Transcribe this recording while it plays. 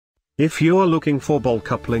If you're looking for ball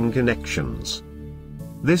coupling connections,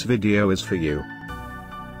 this video is for you.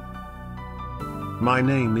 My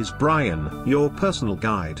name is Brian, your personal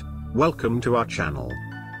guide. Welcome to our channel.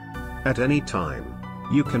 At any time,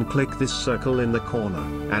 you can click this circle in the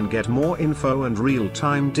corner and get more info and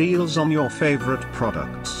real-time deals on your favorite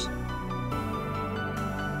products.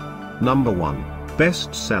 Number 1,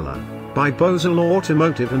 Bestseller, by Bosal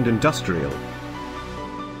Automotive and Industrial.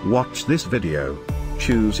 Watch this video.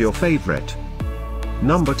 Choose your favorite.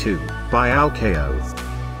 Number 2, by Alco.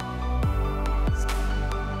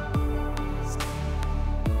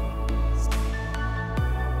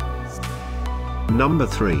 Number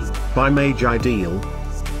 3, by MagiDeal.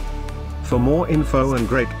 For more info and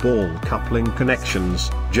great ball coupling connections,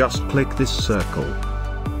 just click this circle.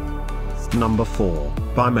 Number 4,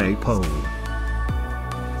 by Maypole.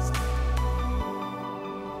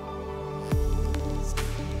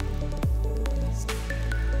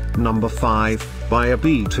 Number 5, by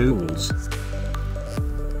AB Tools.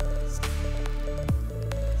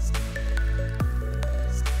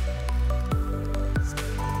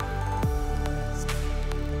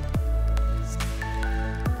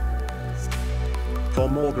 For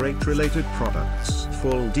more great related products,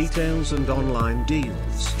 full details and online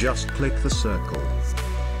deals, just click the circle.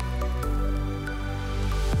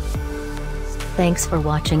 Thanks for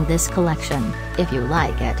watching this collection. If you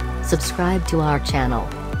like it, subscribe to our channel.